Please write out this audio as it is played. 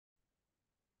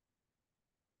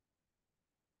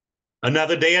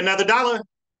Another day, another dollar.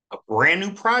 A brand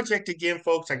new project again,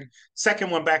 folks. Second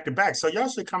one back to back. So y'all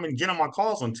should come and get on my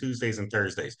calls on Tuesdays and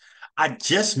Thursdays. I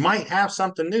just might have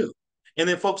something new. And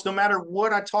then, folks, no matter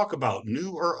what I talk about,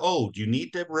 new or old, you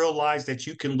need to realize that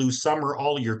you can lose some or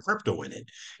all of your crypto in it.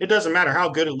 It doesn't matter how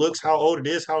good it looks, how old it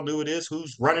is, how new it is,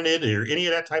 who's running it, or any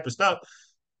of that type of stuff.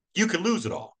 You could lose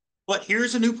it all. But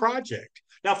here's a new project.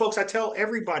 Now, folks, I tell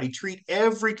everybody treat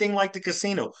everything like the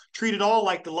casino, treat it all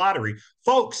like the lottery.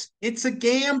 Folks, it's a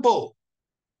gamble.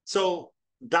 So,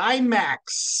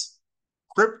 DiMAX,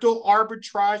 crypto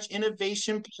arbitrage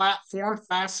innovation platform,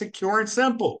 fast, secure, and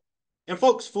simple. And,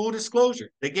 folks, full disclosure,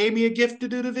 they gave me a gift to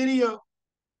do the video.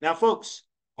 Now, folks,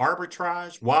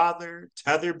 arbitrage, Wather,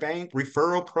 Tether Bank,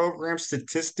 referral program,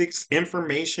 statistics,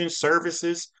 information,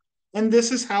 services, and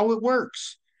this is how it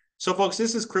works. So, folks,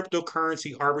 this is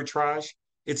cryptocurrency arbitrage.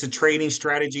 It's a trading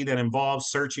strategy that involves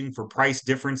searching for price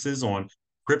differences on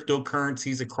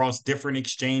cryptocurrencies across different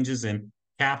exchanges and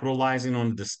capitalizing on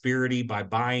the disparity by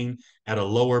buying at a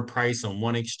lower price on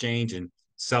one exchange and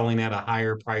selling at a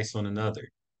higher price on another.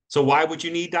 So, why would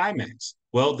you need DiMAX?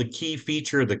 Well, the key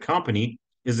feature of the company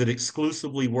is it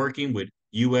exclusively working with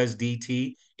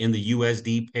USDT in the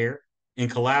USD pair and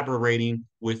collaborating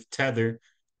with Tether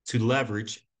to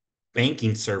leverage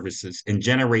banking services and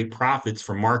generate profits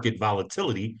from market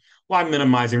volatility while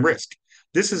minimizing risk?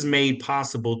 This is made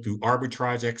possible through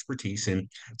arbitrage expertise and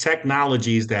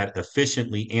technologies that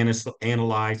efficiently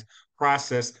analyze,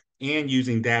 process, and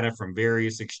using data from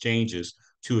various exchanges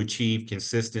to achieve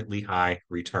consistently high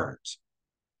returns.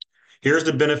 Here's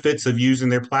the benefits of using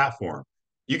their platform.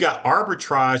 You got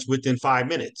arbitrage within 5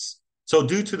 minutes. So,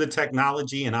 due to the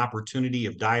technology and opportunity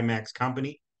of DiMAX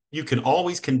Company, you can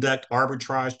always conduct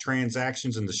arbitrage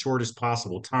transactions in the shortest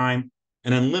possible time,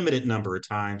 an unlimited number of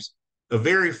times, a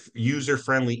very user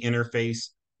friendly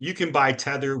interface. You can buy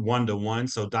Tether one to one.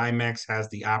 So, DiMAX has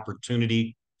the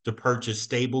opportunity to purchase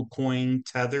stablecoin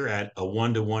Tether at a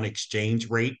one to one exchange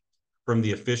rate from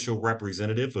the official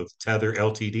representative of Tether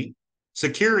LTD.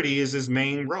 Security is his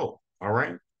main role. All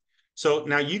right. So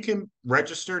now you can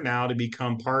register now to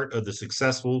become part of the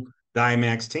successful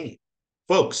DiMAX team.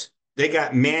 Folks, they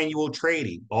got manual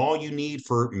trading, all you need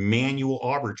for manual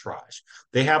arbitrage.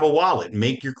 They have a wallet,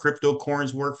 make your crypto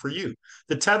coins work for you.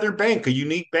 The Tether Bank, a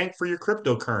unique bank for your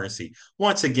cryptocurrency.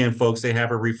 Once again, folks, they have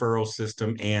a referral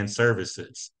system and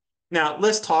services. Now,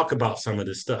 let's talk about some of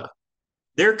this stuff.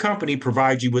 Their company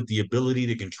provides you with the ability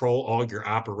to control all your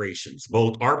operations,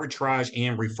 both arbitrage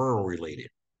and referral related,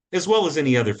 as well as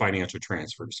any other financial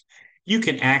transfers. You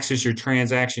can access your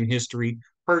transaction history,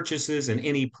 purchases, and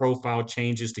any profile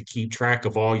changes to keep track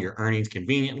of all your earnings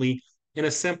conveniently in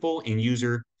a simple and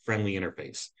user friendly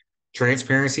interface.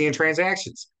 Transparency in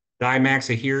transactions. DiMAX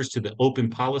adheres to the open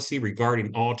policy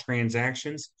regarding all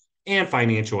transactions and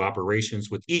financial operations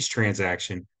with each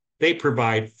transaction. They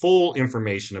provide full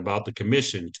information about the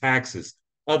commission, taxes,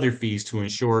 other fees to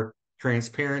ensure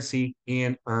transparency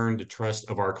and earn the trust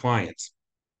of our clients.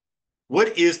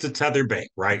 What is the Tether Bank,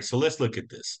 right? So let's look at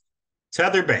this.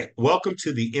 Tether Bank, welcome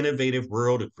to the innovative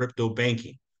world of crypto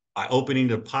banking. By opening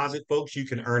deposit, folks, you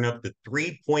can earn up to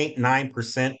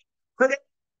 3.9%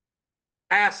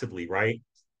 passively, right?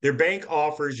 Their bank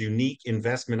offers unique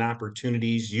investment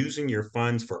opportunities using your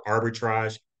funds for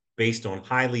arbitrage based on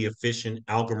highly efficient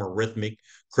algorithmic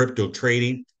crypto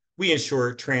trading. We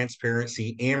ensure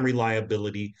transparency and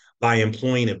reliability by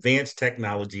employing advanced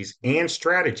technologies and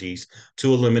strategies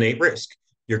to eliminate risk.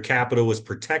 Your capital is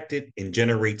protected and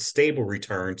generates stable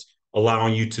returns,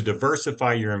 allowing you to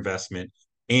diversify your investment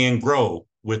and grow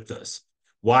with us.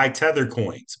 Why Tether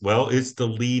coins? Well, it's the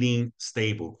leading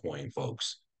stable coin,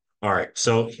 folks. All right.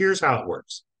 So here's how it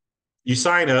works. You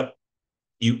sign up,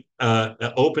 you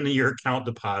open your account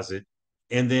deposit,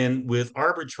 and then with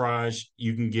arbitrage,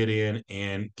 you can get in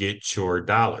and get your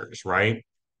dollars, right?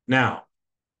 Now,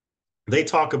 they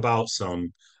talk about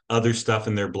some other stuff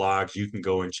in their blogs. You can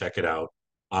go and check it out.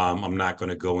 I'm not going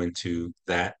to go into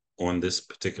that on this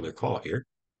particular call here.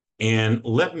 And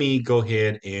let me go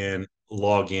ahead and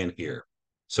log in here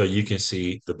so you can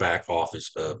see the back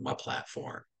office of my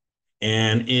platform.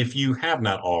 And if you have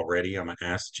not already, I'm going to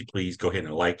ask that you please go ahead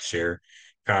and like, share,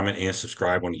 comment, and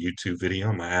subscribe on the YouTube video.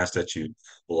 I'm going to ask that you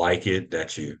like it,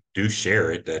 that you do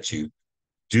share it, that you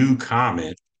do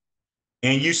comment,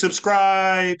 and you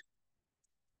subscribe.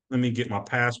 Let me get my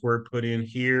password put in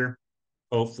here.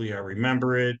 Hopefully I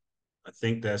remember it. I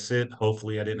think that's it.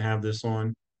 Hopefully I didn't have this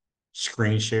on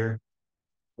screen share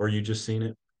or you just seen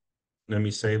it. Let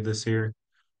me save this here.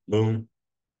 Boom.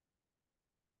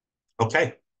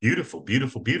 Okay. Beautiful,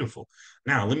 beautiful, beautiful.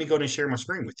 Now let me go ahead and share my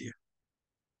screen with you.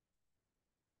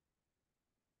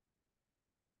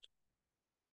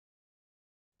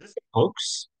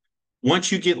 folks,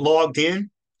 once you get logged in,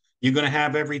 you're going to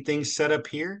have everything set up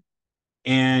here,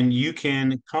 and you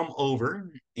can come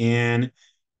over and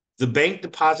the bank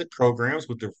deposit programs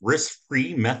with the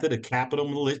risk-free method of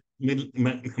capital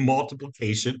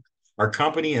multiplication. Our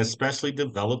company has specially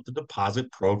developed the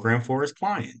deposit program for its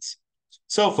clients.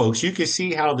 So, folks, you can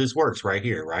see how this works right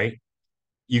here, right?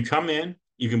 You come in,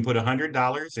 you can put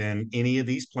 $100 in any of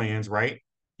these plans, right?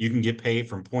 You can get paid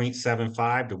from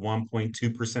 0.75 to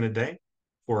 1.2% a day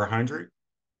for 100.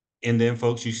 And then,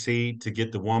 folks, you see to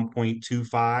get the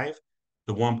 1.25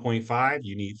 to 1.5,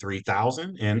 you need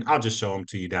 3,000. And I'll just show them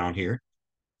to you down here.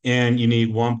 And you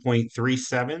need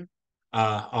 1.37.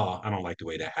 I don't like the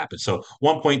way that happens. So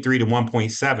 1.3 to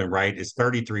 1.7, right, is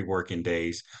 33 working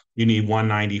days. You need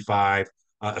 195.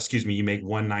 Excuse me, you make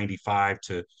 195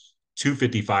 to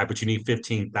 255, but you need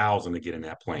 15,000 to get in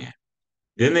that plan.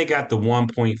 Then they got the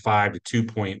 1.5 to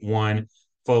 2.1.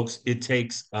 Folks, it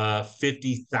takes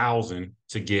 50,000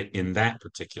 to get in that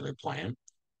particular plan.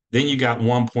 Then you got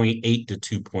 1.8 to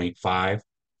 2.5.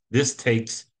 This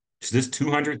takes, is this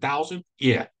 200,000?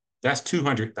 Yeah, that's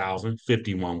 200,000,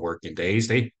 51 working days.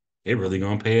 They really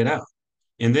gonna pay it out.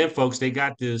 And then folks, they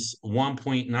got this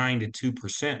 1.9 to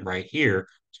 2% right here,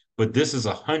 but this is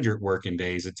 100 working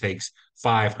days. It takes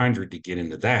 500 to get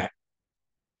into that.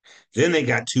 Then they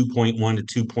got 2.1 to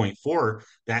 2.4.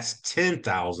 That's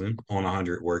 10,000 on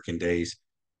 100 working days.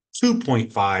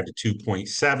 2.5 to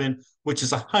 2.7, which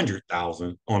is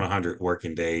 100,000 on 100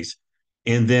 working days.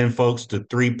 And then, folks, the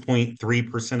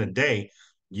 3.3% a day,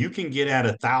 you can get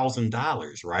at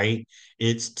 $1,000, right?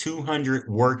 It's 200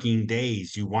 working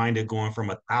days. You wind up going from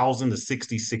 1,000 to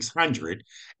 6,600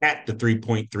 at the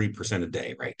 3.3% a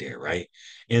day, right there, right?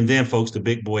 And then, folks, the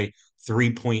big boy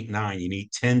 3.9, you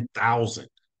need 10,000.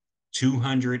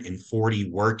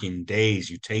 240 working days.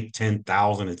 You take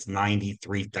 10,000, it's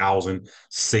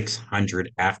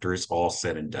 93,600 after it's all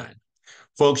said and done.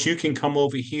 Folks, you can come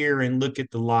over here and look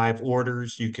at the live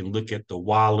orders. You can look at the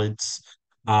wallets.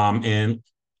 And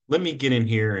let me get in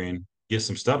here and get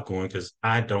some stuff going because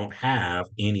I don't have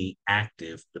any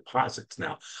active deposits.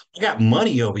 Now, I got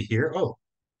money over here. Oh,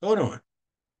 hold on.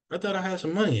 I thought I had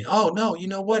some money. Oh, no, you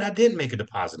know what? I did make a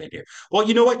deposit in here. Well,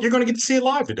 you know what? You're going to get to see it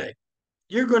live today.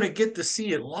 You're going to get to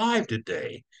see it live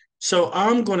today. So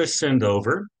I'm going to send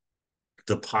over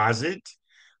deposit.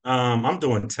 I'm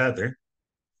doing Tether.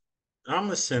 I'm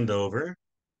going to send over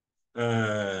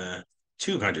uh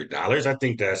 $200. I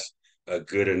think that's a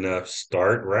good enough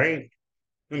start, right?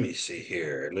 Let me see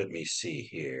here. Let me see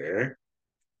here.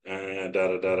 Da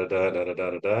da da da da da da da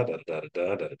da da da da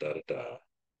da da da da.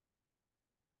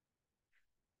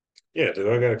 Yeah,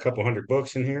 do I got a couple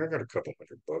 $100 in here? I got a couple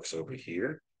 $100 over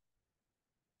here.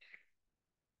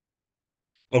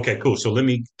 Okay, cool. So let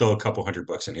me throw a couple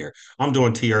 $100 in here. I'm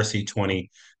doing TRC20.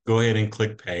 Go ahead and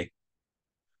click pay.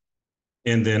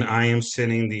 And then I am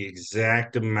sending the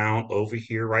exact amount over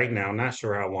here right now. Not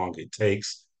sure how long it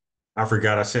takes. I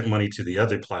forgot I sent money to the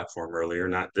other platform earlier,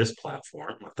 not this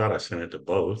platform. I thought I sent it to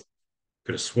both.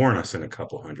 Could have sworn I sent a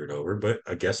couple hundred over, but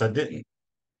I guess I didn't.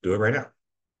 Do it right now.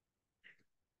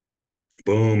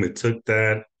 Boom, it took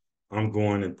that. I'm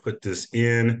going to put this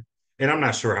in. And I'm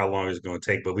not sure how long it's going to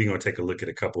take, but we're going to take a look at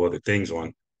a couple other things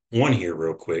on one here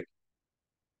real quick.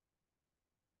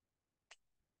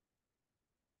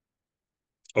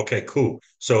 Okay, cool.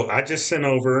 So I just sent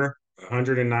over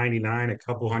 199, a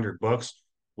couple $100,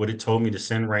 what it told me to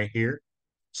send right here.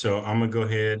 So I'm gonna go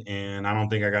ahead and I don't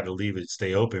think I got to leave it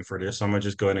stay open for this. So I'm gonna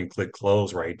just go ahead and click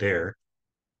close right there.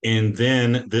 And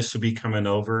then this should be coming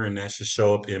over and that should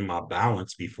show up in my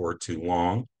balance before too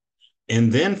long.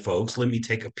 And then folks, let me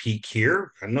take a peek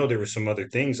here. I know there were some other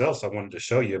things else I wanted to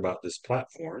show you about this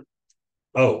platform.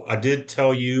 Oh, I did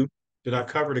tell you, did I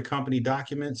cover the company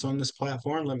documents on this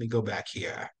platform? Let me go back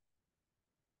here.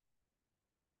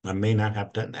 I may not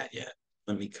have done that yet.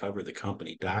 Let me cover the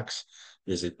company docs.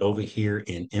 Is it over here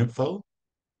in info?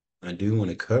 I do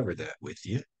want to cover that with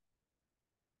you.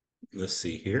 Let's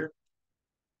see here.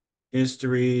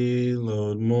 History,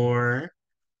 load more.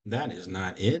 That is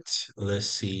not it. Let's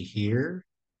see here.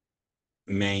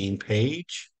 Main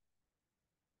page.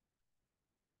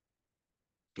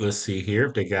 Let's see here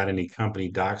if they got any company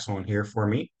docs on here for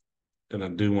me that I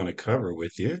do want to cover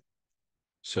with you.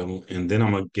 So, and then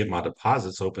I'm gonna get my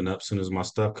deposits open up as soon as my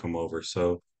stuff come over.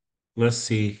 So let's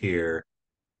see here.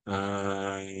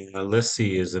 Let's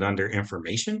see, is it under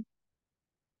information?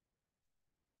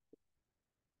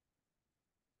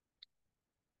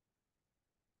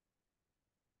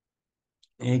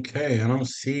 Okay, I don't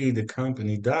see the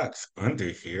company docs under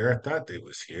here. I thought they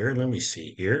was here. Let me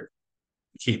see here.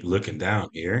 Keep looking down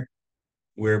here.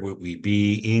 where would we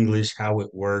be? English, how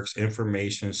it works,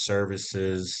 information,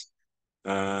 services.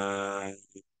 Uh,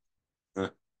 uh,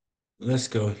 let's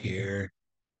go here.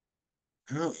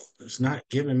 Oh, it's not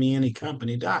giving me any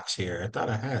company docs here. I thought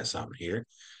I had something here.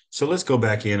 So let's go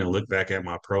back in and look back at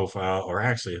my profile, or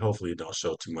actually, hopefully, it don't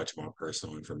show too much of my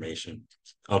personal information.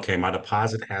 Okay, my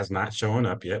deposit has not shown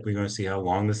up yet. We're going to see how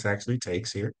long this actually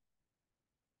takes here.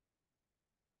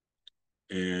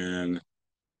 And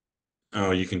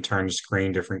oh, you can turn the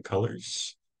screen different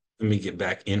colors. Let me get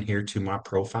back in here to my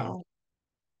profile.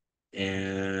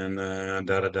 And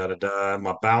da da da da da.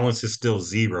 My balance is still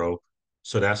zero.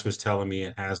 So that's what's telling me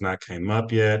it has not came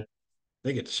up yet.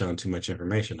 They get to showing too much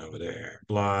information over there.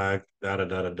 Blog, da da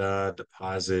da da da,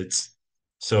 deposits.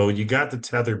 So you got the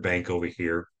Tether Bank over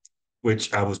here,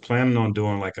 which I was planning on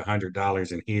doing like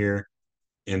 $100 in here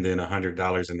and then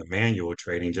 $100 in the manual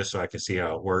trading just so I can see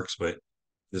how it works, but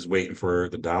just waiting for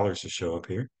the dollars to show up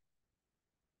here.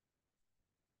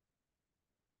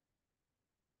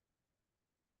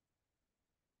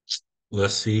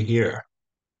 Let's see here.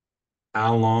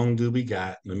 How long do we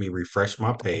got? Let me refresh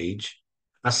my page.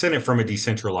 I sent it from a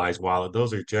decentralized wallet.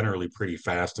 Those are generally pretty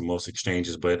fast to most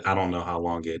exchanges, but I don't know how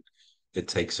long it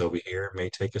takes over here. It may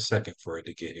take a second for it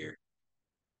to get here.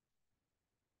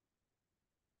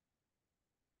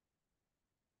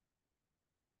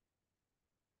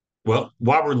 Well,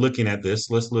 while we're looking at this,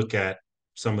 let's look at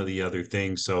some of the other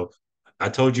things. So I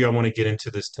told you I want to get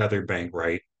into this Tether Bank,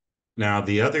 right? Now,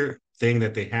 the other thing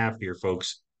that they have here,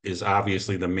 folks, is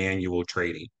obviously the manual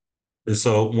trading. And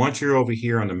so once you're over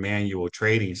here on the manual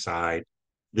trading side,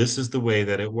 this is the way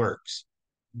that it works.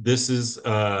 This is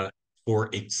for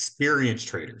experienced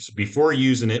traders. Before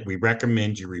using it, we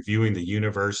recommend you reviewing the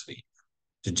university.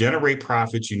 To generate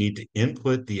profits, you need to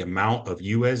input the amount of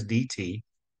USDT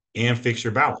and fix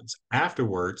your balance.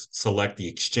 Afterwards, select the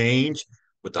exchange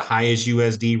with the highest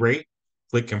USD rate,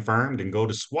 click confirm, then go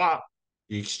to swap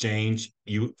the exchange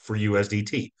for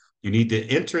USDT. You need to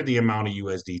enter the amount of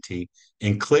USDT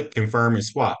and click confirm and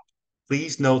swap.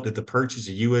 Please note that the purchase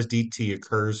of USDT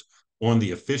occurs on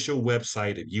the official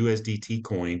website of USDT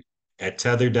coin at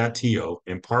tether.to,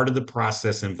 and part of the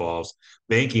process involves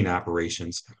banking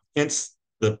operations. Hence,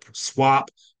 the swap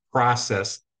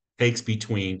process takes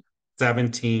between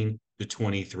 17 to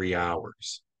 23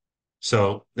 hours.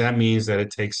 So that means that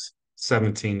it takes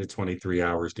 17 to 23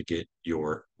 hours to get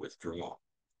your withdrawal.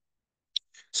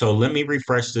 So let me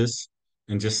refresh this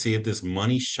and just see if this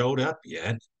money showed up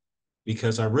yet,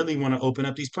 because I really want to open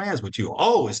up these plans with you.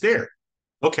 Oh, it's there.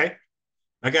 Okay.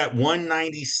 I got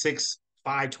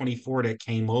 196,524 that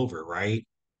came over, right?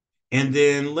 And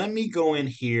then let me go in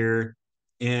here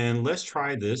and let's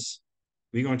try this.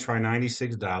 We're going to try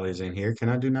 $96 in here. Can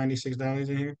I do $96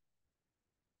 in here?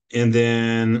 And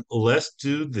then let's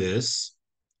do this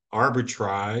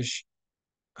arbitrage.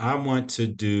 I want to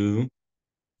do,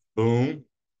 boom,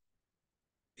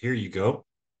 here you go.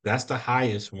 That's the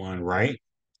highest one, right?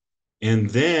 And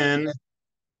then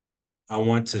I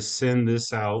want to send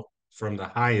this out from the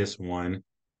highest one.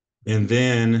 And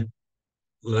then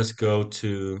let's go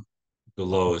to the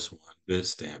lowest one,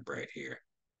 Bitstamp right here.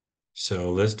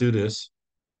 So let's do this.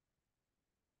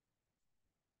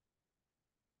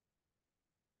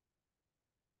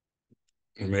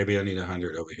 Or maybe I need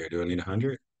 100 over here. Do I need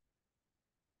 100?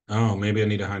 Oh, maybe I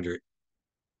need 100.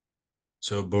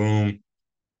 So boom,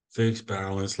 fixed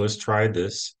balance. Let's try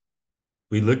this.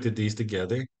 We looked at these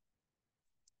together.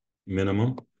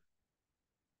 Minimum.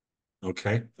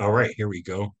 Okay. All right, here we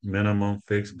go. Minimum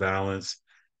fixed balance.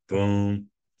 Boom.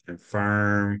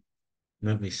 Confirm.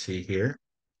 Let me see here.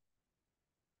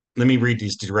 Let me read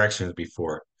these directions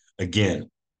before.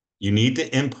 Again, you need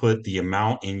to input the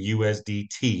amount in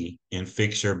USDT and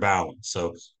fix your balance.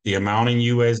 So the amount in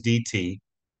USDT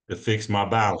to fix my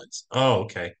balance. Oh,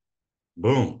 okay.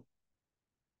 Boom.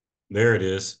 There it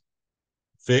is.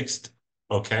 Fixed.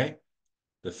 Okay.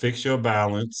 To fix your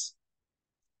balance.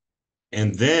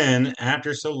 And then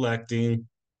after selecting,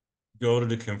 go to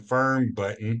the confirm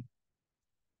button,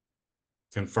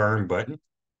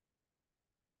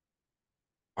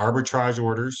 arbitrage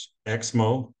orders,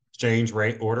 XMO, exchange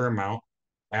rate, order amount,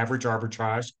 average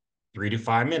arbitrage, 3 to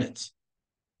 5 minutes.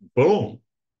 Boom.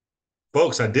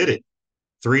 Folks, I did it.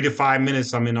 3 to 5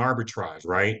 minutes, I'm in arbitrage,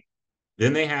 right?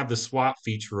 Then they have the swap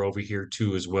feature over here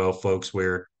too, as well, folks,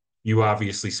 where you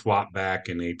obviously swap back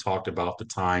and they talked about the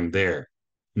time there.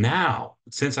 Now,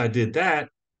 since I did that,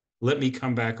 let me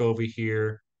come back over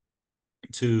here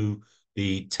to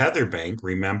the Tether Bank.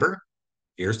 Remember,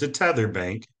 here's the Tether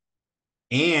Bank.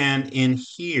 And in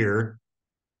here,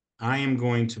 I am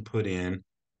going to put in,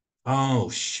 oh,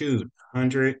 shoot,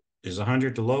 100. Is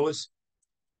 100 the lowest?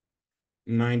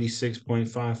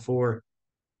 96.54.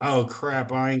 Oh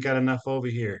crap, I ain't got enough over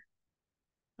here.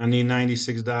 I need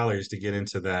 $96 to get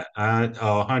into that.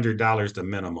 $100 the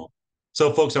minimum.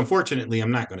 So, folks, unfortunately,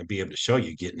 I'm not going to be able to show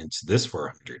you getting into this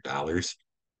for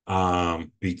 $100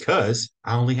 because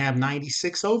I only have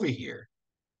 96 over here.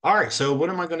 All right, so what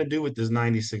am I going to do with this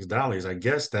 $96? I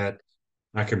guess that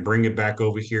I can bring it back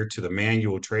over here to the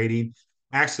manual trading.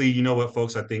 Actually, you know what,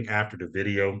 folks? I think after the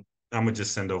video, I'm gonna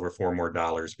just send over four more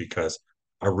dollars because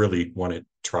I really want to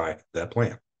try that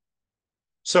plan.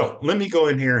 So let me go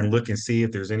in here and look and see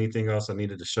if there's anything else I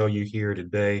needed to show you here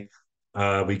today.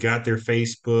 We got their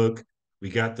Facebook. We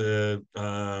got the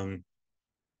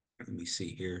let me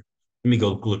see here. Let me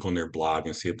go look on their blog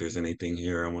and see if there's anything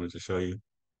here I wanted to show you.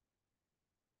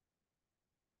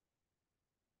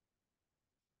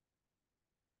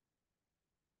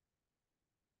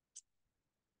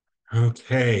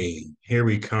 Okay, here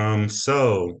we come.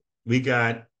 So we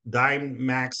got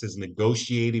DiMAX is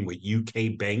negotiating with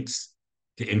UK banks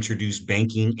to introduce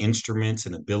banking instruments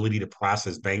and ability to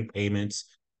process bank payments.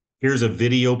 Here's a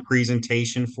video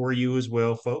presentation for you as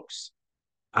well, folks.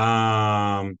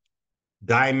 DiMAX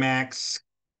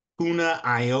Kuna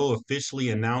IO officially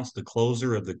announced the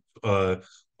closure of the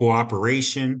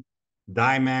cooperation.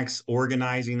 DiMAX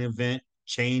organizing event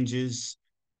changes.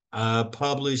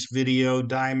 Published video,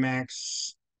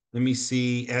 DiMAX. Let me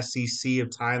see. SEC of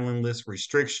Thailand list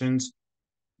restrictions.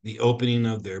 The opening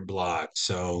of their blog.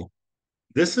 So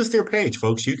this is their page,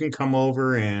 folks. You can come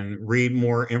over and read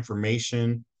more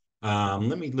information.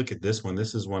 Let me look at this one.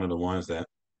 This is one of the ones that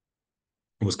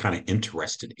I was kind of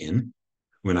interested in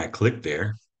when I clicked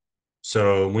there.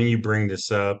 So when you bring this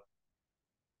up,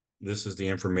 this is the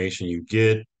information you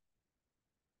get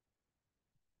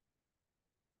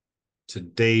to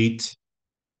date.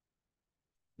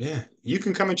 Yeah, you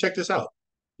can come and check this out.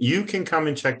 You can come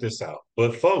and check this out.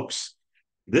 But folks,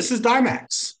 this is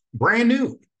DiMAX, brand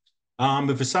new.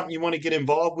 If it's something you want to get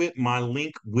involved with, my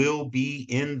link will be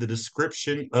in the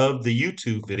description of the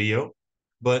YouTube video.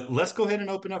 But let's go ahead and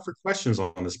open up for questions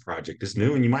on this project. It's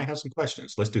new and you might have some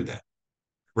questions. Let's do that.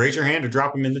 Raise your hand or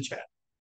drop them in the chat.